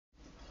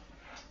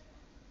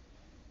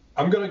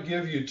I'm going to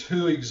give you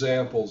two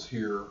examples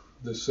here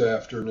this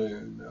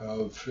afternoon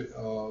of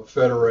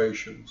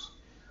federations.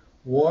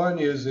 One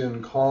is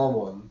In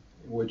Common,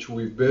 which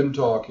we've been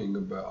talking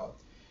about.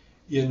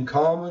 In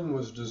Common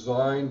was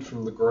designed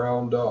from the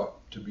ground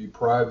up to be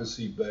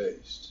privacy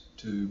based,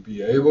 to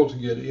be able to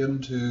get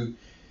into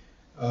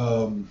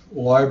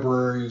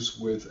libraries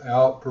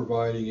without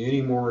providing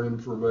any more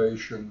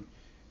information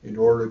in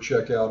order to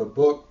check out a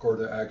book or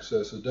to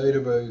access a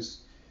database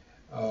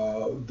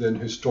than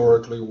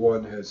historically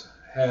one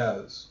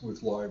has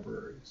with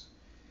libraries.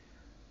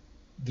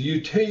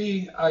 The UT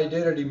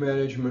Identity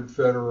Management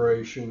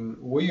Federation,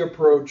 we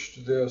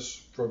approached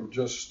this from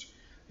just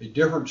a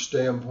different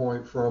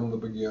standpoint from the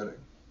beginning.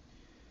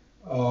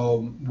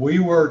 We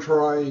were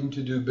trying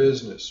to do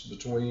business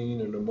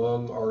between and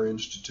among our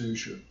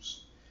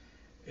institutions,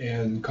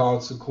 and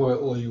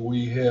consequently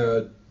we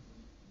had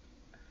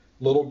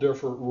little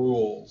different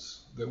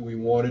rules that we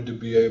wanted to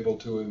be able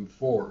to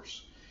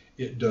enforce.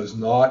 It does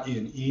not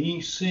in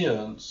any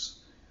sense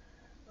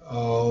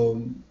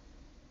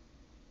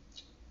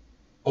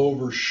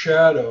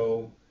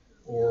overshadow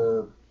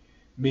or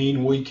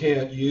mean we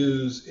can't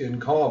use In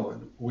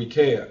Common. We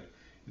can.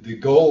 The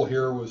goal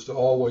here was to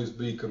always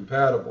be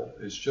compatible.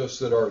 It's just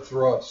that our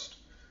thrust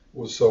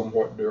was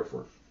somewhat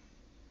different.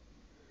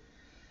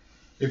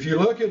 If you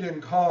look at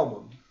In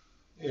Common,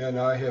 and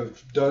I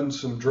have done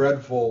some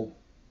dreadful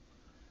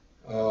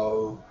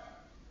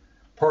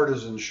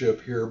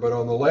partisanship here, but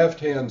on the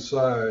left-hand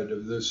side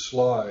of this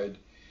slide,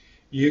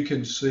 you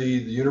can see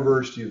the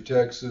University of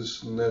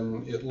Texas, and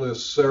then it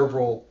lists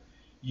several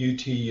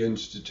UT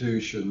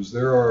institutions.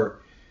 There are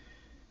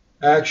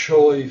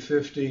actually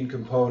 15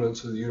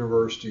 components of the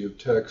University of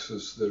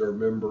Texas that are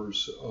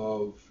members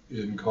of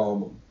In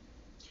Common.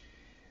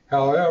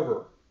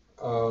 However,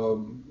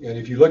 and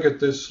if you look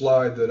at this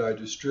slide that I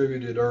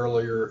distributed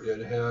earlier,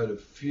 it had a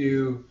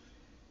few,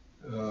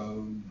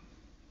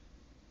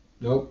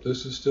 nope,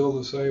 this is still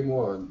the same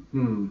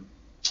one.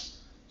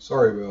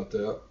 Sorry about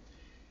that.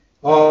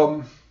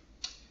 On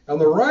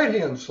the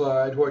right-hand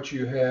side, what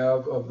you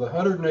have of the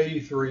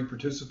 183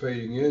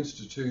 participating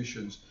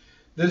institutions,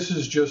 this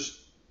is just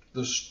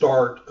the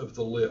start of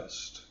the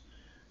list,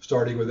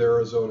 starting with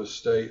Arizona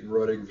State and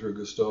running through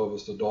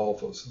Gustavus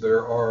Adolphus.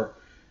 There are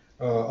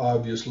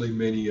obviously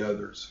many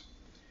others.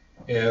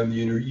 And the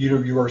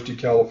University of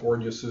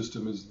California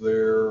system is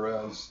there,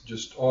 as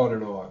just on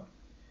and on.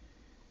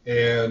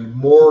 And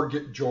more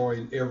get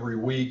joined every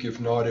week, if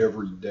not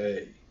every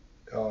day.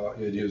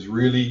 It has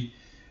really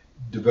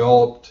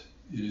developed,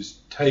 it is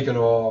taken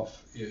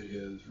off, it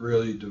is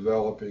really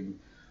developing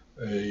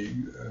a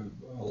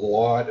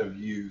lot of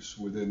use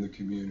within the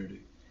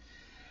community.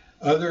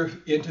 Other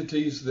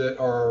entities that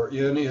are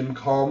in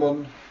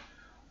common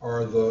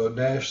are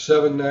the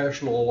 7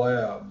 national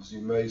labs.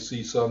 You may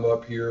see some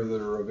up here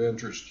that are of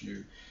interest to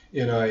you.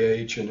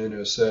 NIH and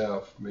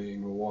NSF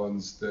being the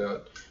ones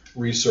that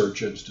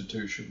research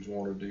institutions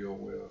want to deal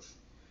with.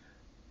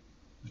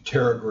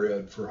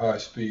 TerraGrid for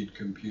high-speed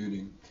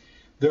computing.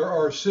 There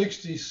are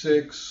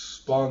 66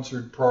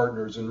 sponsored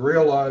partners, and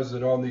realize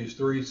that on these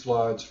 3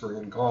 slides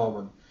for In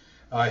Common,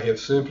 I have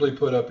simply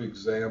put up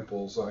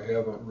examples. I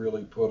haven't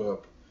really put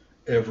up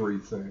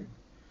everything.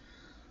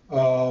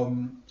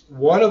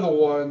 One of the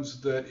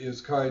ones that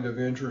is kind of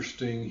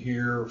interesting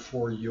here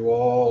for you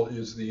all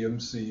is the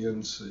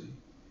MCNC,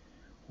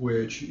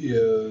 which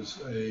is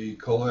a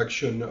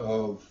collection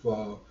of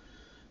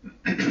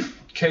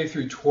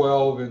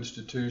K12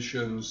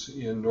 institutions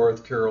in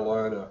North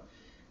Carolina.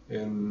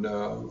 And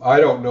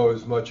I don't know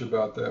as much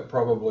about that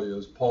probably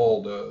as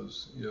Paul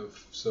does,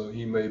 so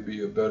he may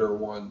be a better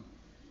one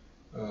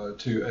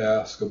to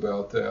ask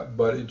about that.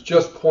 But it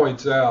just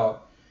points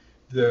out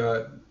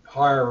that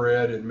higher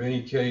ed in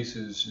many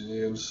cases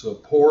in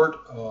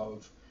support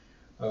of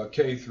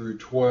K through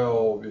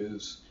 12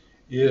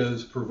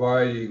 is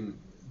providing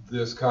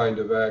this kind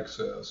of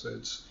access.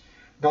 It's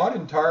not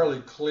entirely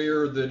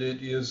clear that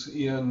it is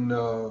in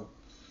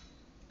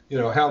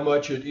how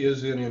much it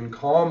is in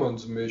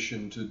Common's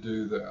mission to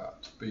do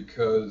that,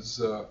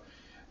 because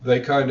they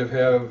kind of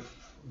have,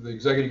 the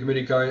executive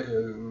committee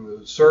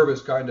the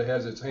service kind of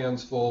has its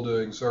hands full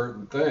doing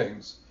certain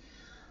things.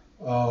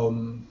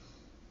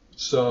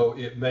 So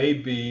it may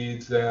be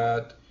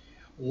that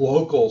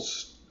local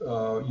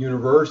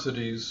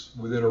universities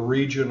within a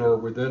region or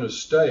within a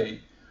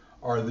state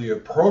are the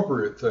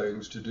appropriate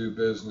things to do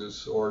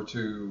business or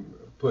to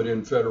put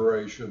in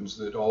federations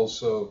that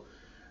also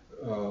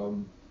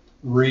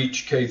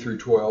reach K through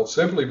 12,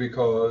 simply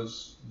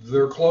because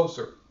they're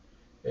closer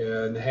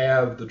and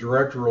have the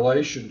direct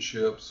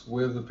relationships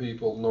with the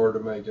people in order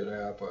to make it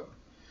happen.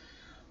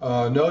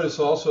 Notice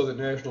also that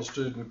National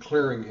Student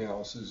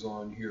Clearinghouse is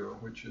on here,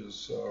 which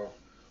is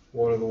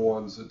one of the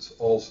ones that's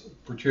also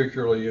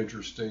particularly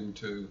interesting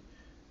to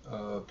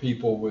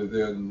people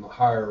within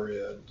higher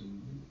ed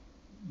and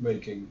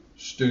making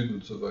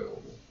students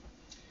available.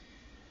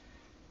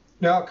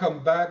 Now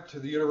come back to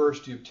the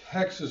University of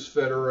Texas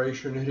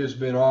Federation. It has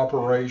been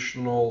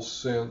operational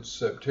since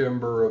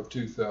September of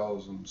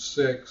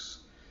 2006.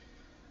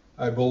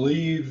 I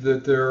believe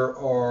that there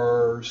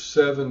are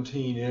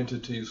 17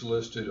 entities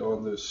listed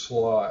on this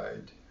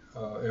slide.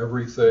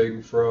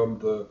 Everything from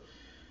the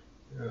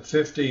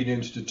 15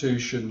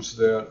 institutions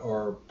that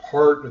are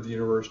part of the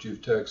University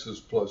of Texas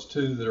plus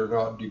 2 that are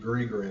not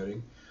degree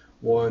granting.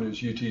 One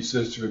is UT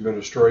System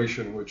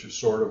Administration, which is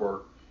sort of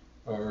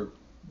our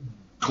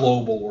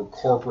global or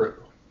corporate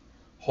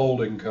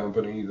holding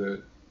company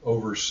that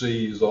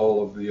oversees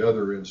all of the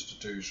other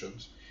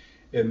institutions.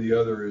 And the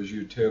other is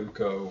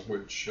UTEMCO,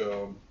 which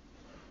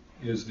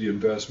is the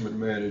investment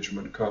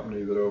management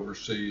company that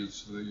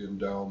oversees the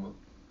endowment.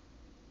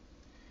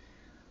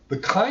 The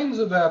kinds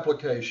of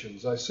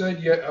applications, I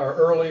said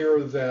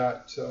earlier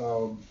that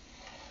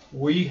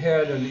we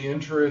had an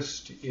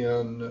interest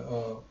in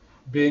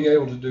being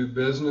able to do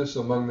business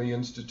among the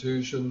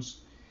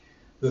institutions.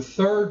 The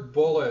third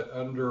bullet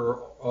under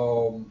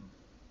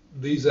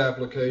these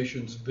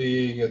applications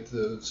being at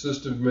the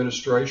system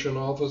administration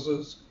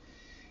offices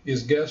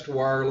is guest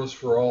wireless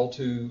for all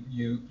 2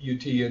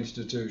 UT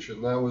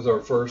institutions. That was our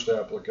first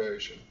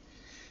application.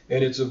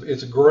 And it's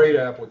a great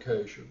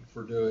application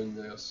for doing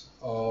this.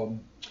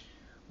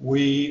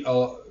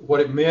 What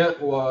it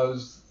meant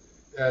was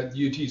at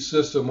UT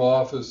system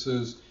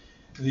offices,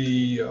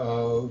 the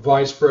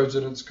vice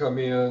presidents come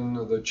in,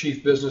 the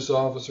chief business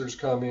officers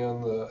come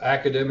in, the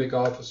academic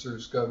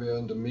officers come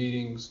in to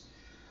meetings,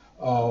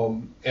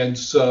 and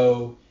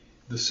so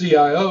the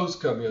CIOs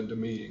come into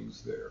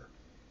meetings there.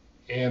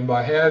 And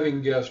by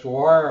having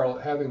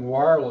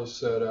wireless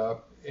set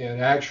up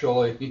and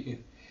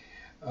actually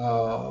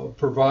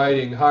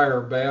providing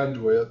higher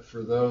bandwidth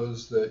for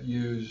those that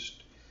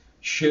used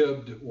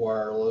shibbed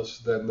wireless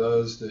than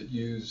those that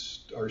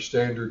used our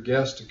standard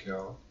guest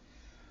account,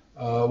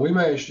 we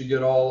managed to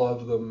get all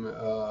of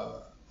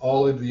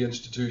the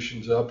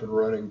institutions up and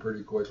running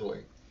pretty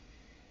quickly.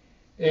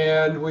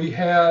 And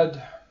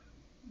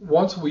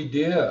once we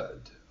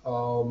did,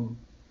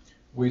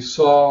 we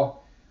saw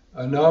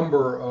a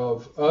number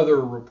of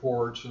other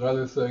reports and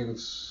other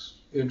things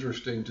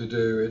interesting to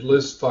do. It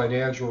lists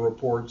financial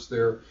reports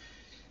there.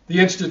 The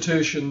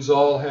institutions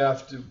all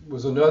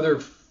was another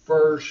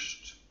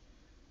first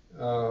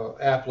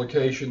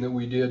application that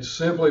we did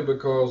simply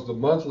because the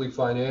monthly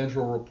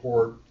financial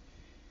report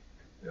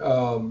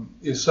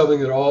is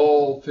something that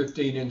all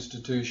 15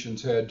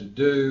 institutions had to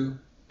do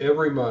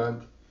every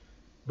month,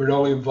 but it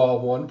only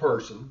involved one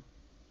person,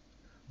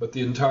 but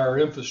the entire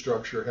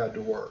infrastructure had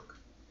to work.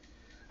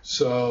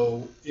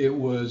 So it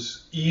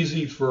was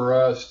easy for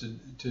us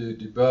to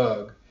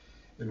debug.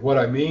 And what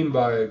I mean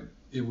by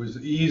it was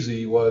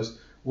easy was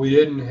we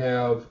didn't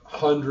have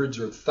hundreds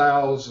or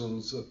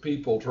thousands of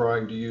people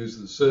trying to use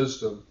the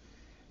system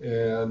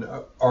and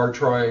are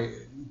trying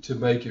to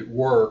make it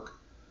work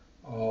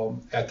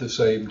at the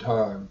same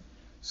time.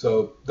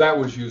 So that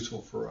was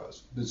useful for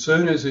us. As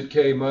soon as it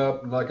came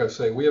up, and like I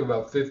say, we have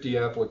about 50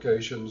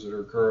 applications that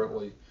are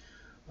currently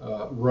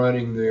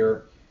running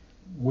there.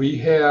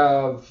 We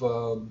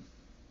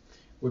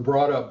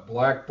brought up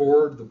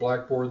Blackboard. The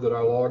Blackboard that I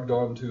logged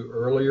on to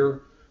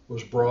earlier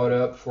was brought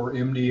up for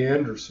MD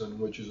Anderson,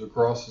 which is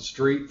across the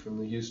street from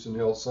the Houston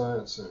Health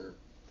Science Center.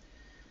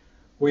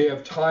 We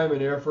have time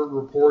and effort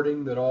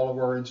reporting that all of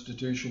our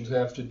institutions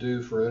have to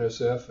do for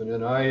NSF and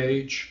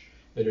NIH,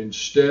 and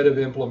instead of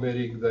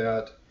implementing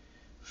that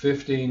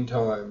 15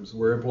 times,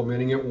 we're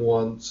implementing it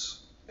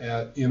once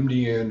at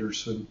MD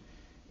Anderson.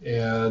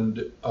 And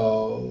 8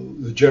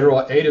 of the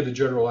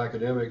general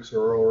academics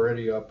are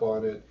already up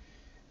on it.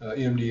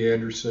 MD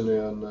Anderson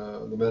and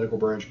the medical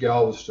branch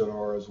Galveston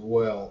are as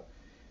well.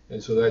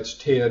 And so that's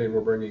 10, and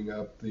we're bringing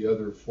up the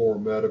other 4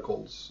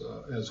 medicals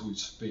as we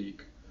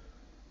speak.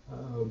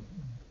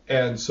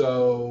 And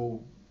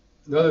so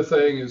another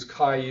thing is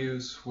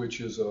Cayuse, which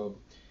is a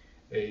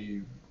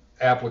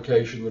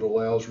application that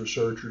allows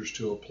researchers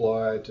to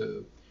apply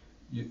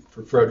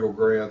for federal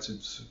grants.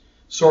 It's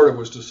sort of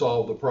was to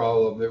solve the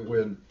problem that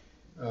when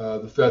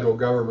the federal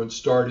government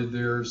started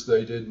theirs,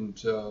 they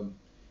didn't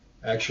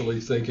actually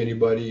think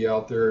anybody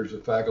out there as a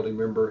faculty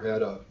member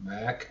had a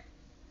Mac.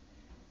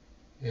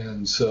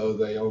 And so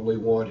they only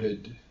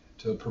wanted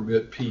to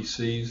permit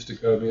PCs to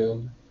come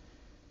in.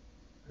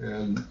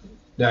 And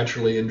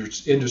naturally,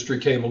 industry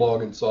came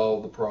along and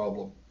solved the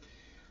problem.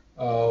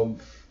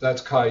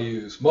 That's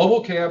Cayuse.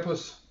 Mobile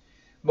Campus.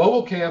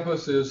 Mobile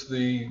Campus is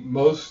the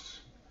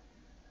most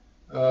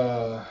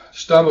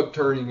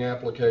stomach-turning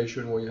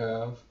application we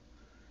have.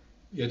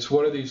 It's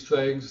one of these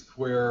things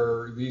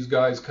where these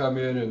guys come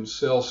in and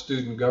sell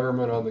student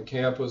government on the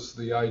campus,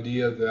 the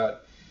idea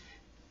that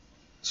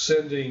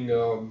sending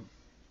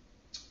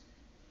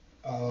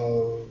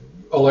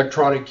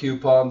electronic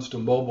coupons to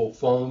mobile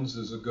phones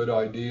is a good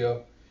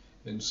idea.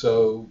 And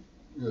so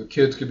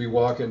kids could be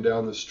walking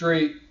down the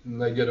street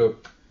and they get a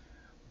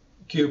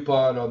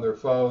coupon on their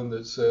phone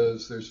that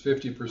says there's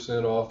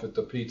 50% off at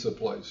the pizza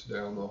place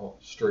down the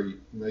street,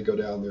 and they go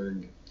down there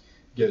and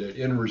get it.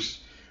 In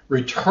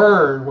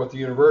return, what the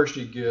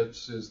university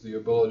gets is the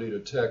ability to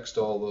text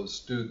all those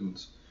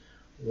students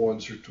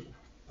once or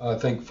I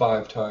think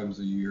 5 times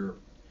a year.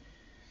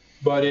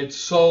 but it's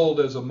sold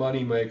as a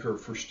moneymaker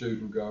for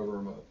student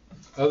government.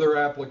 Other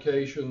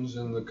applications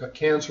in the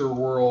cancer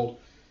world,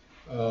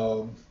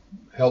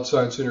 Health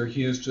Science Center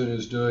Houston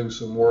is doing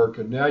some work,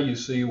 and now you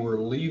see we're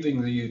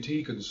leaving the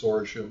UT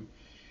consortium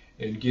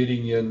and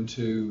getting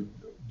into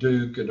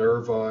Duke and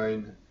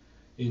Irvine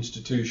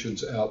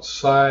institutions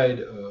outside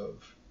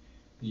of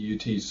the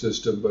UT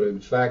system, but in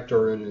fact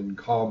are in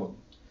common.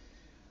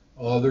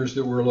 Others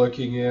that we're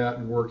looking at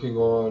and working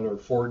on are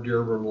Fort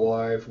Dearborn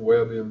Life,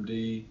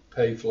 WebMD,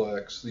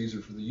 Payflex. These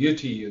are for the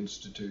UT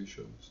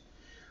institutions.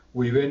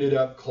 We've ended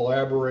up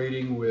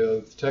collaborating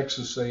with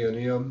Texas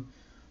A&M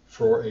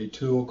for a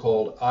tool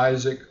called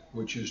Isaac,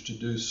 which is to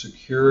do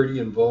security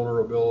and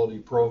vulnerability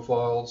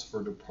profiles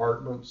for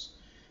departments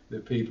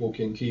that people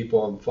can keep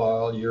on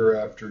file year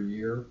after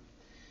year.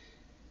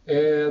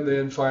 And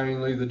then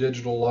finally, the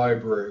digital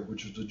library,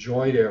 which is a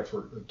joint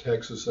effort of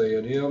Texas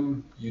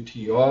A&M,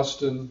 UT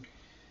Austin.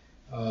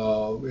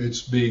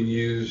 It's being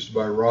used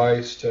by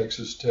Rice,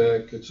 Texas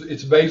Tech.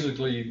 It's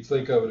basically, you can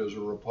think of it as a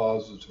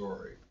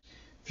repository.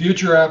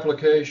 Future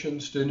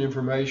applications, student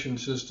information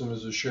system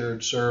is a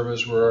shared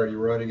service. We're already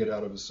running it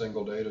out of a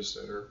single data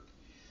center.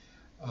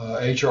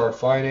 HR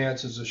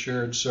finance is a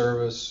shared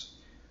service.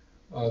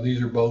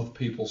 These are both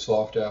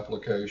PeopleSoft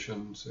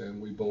applications,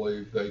 and we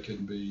believe they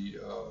can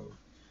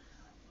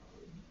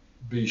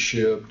be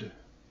shipped.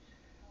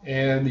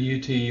 And the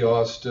UT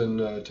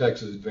Austin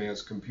Texas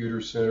Advanced Computer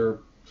Center,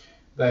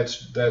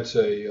 that's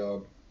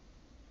a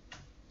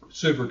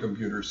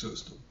supercomputer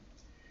system.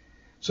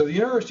 So the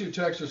University of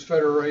Texas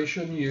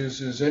Federation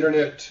uses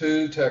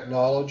Internet2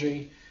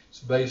 technology. It's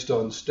based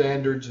on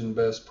standards and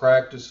best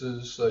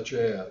practices such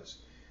as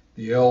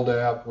the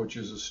LDAP, which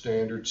is a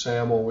standard,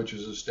 SAML, which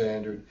is a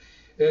standard,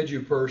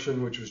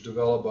 EduPerson, which was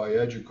developed by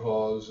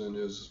EDUCAUSE and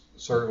is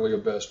certainly a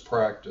best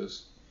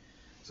practice.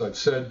 As I've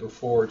said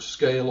before, it's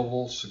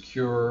scalable,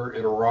 secure,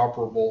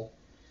 interoperable.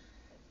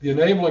 The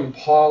enabling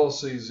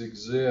policies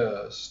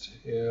exist,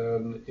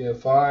 and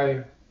if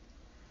I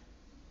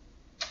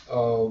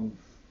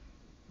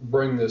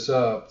bring this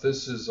up,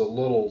 this is a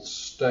little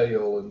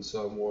stale in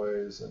some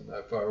ways, and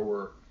if I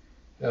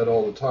had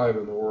all the time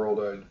in the world,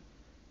 I'd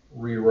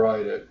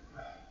rewrite it.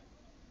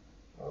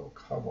 Oh,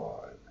 come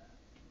on.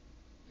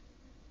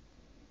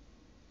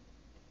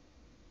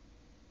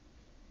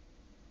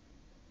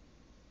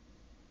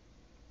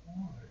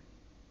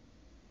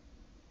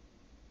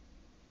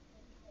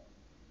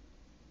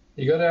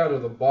 You go down to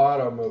the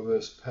bottom of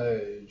this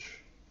page.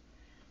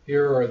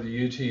 Here are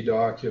the UT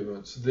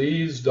documents.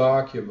 These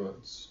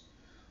documents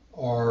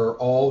are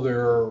all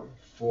there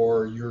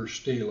for your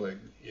stealing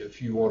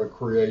if you want to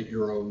create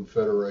your own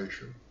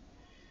federation.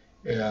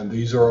 And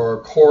these are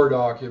our core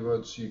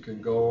documents. You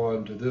can go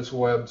on to this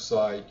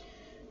website,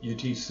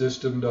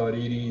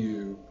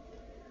 utsystem.edu,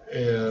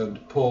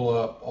 and pull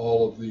up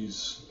all of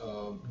these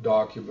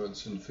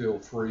documents and feel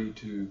free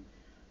to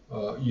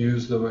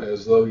use them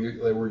as though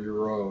they were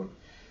your own.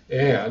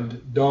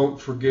 And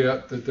don't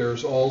forget that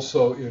there's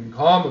also in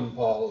common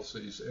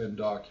policies and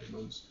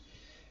documents,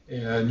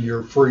 and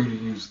you're free to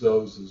use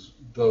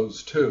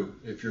those too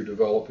if you're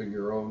developing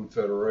your own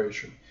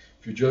federation.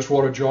 If you just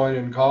want to join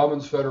in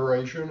Commons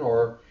Federation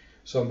or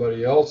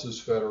somebody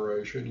else's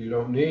federation, you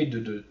don't need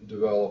to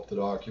develop the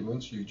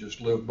documents. You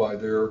just live by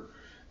their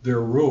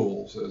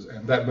rules,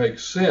 and that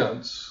makes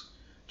sense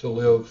to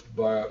live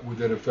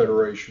within a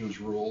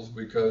federation's rules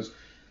because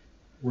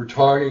we're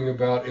talking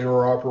about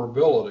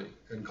interoperability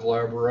and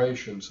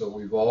collaboration. So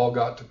we've all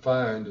got to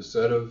find a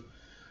set of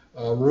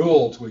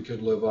rules we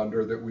can live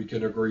under that we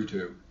can agree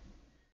to.